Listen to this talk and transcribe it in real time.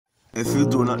If you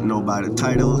do not know by the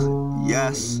title,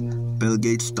 yes, Bill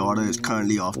Gates' daughter is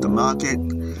currently off the market.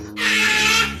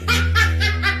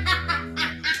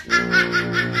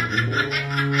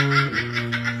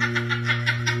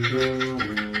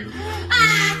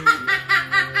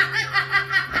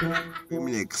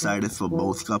 Extremely excited for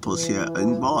both couples here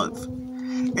involved.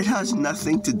 It has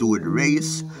nothing to do with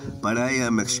race, but I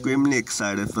am extremely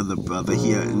excited for the brother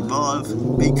here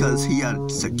involved because he had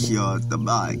secured the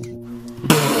bag.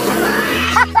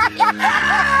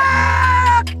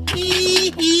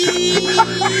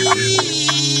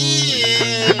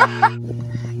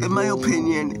 In my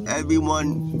opinion,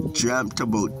 everyone dreamt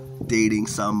about dating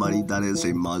somebody that is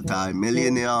a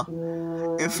multi-millionaire,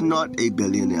 if not a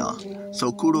billionaire.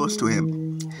 So kudos to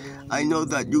him. I know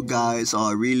that you guys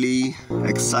are really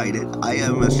excited. I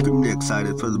am extremely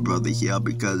excited for the brother here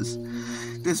because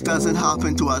this doesn't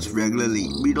happen to us regularly.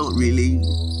 We don't really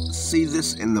see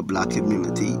this in the black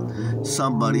community.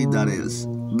 Somebody that is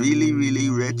really, really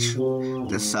rich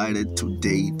decided to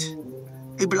date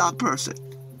a black person,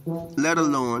 let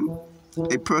alone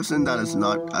a person that is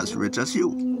not as rich as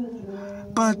you.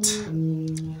 But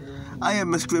I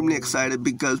am extremely excited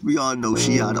because we all know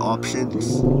she had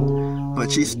options,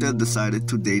 but she still decided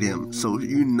to date him. So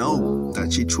you know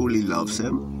that she truly loves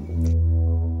him.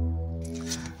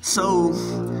 So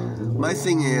my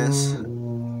thing is,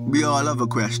 we all have a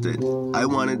question. I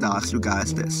wanted to ask you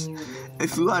guys this.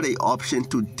 If you had an option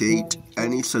to date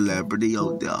any celebrity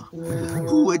out there,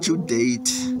 who would you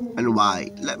date and why?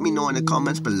 Let me know in the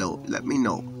comments below. Let me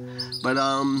know. But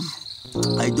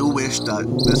I do wish that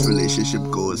this relationship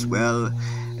goes well,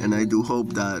 and I do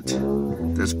hope that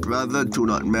this brother do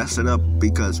not mess it up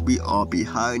because we are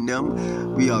behind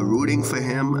him. We are rooting for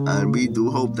him, and we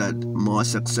do hope that more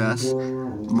success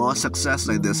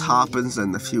like this happens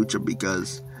in the future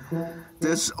because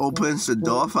this opens the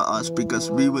door for us because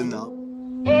we will now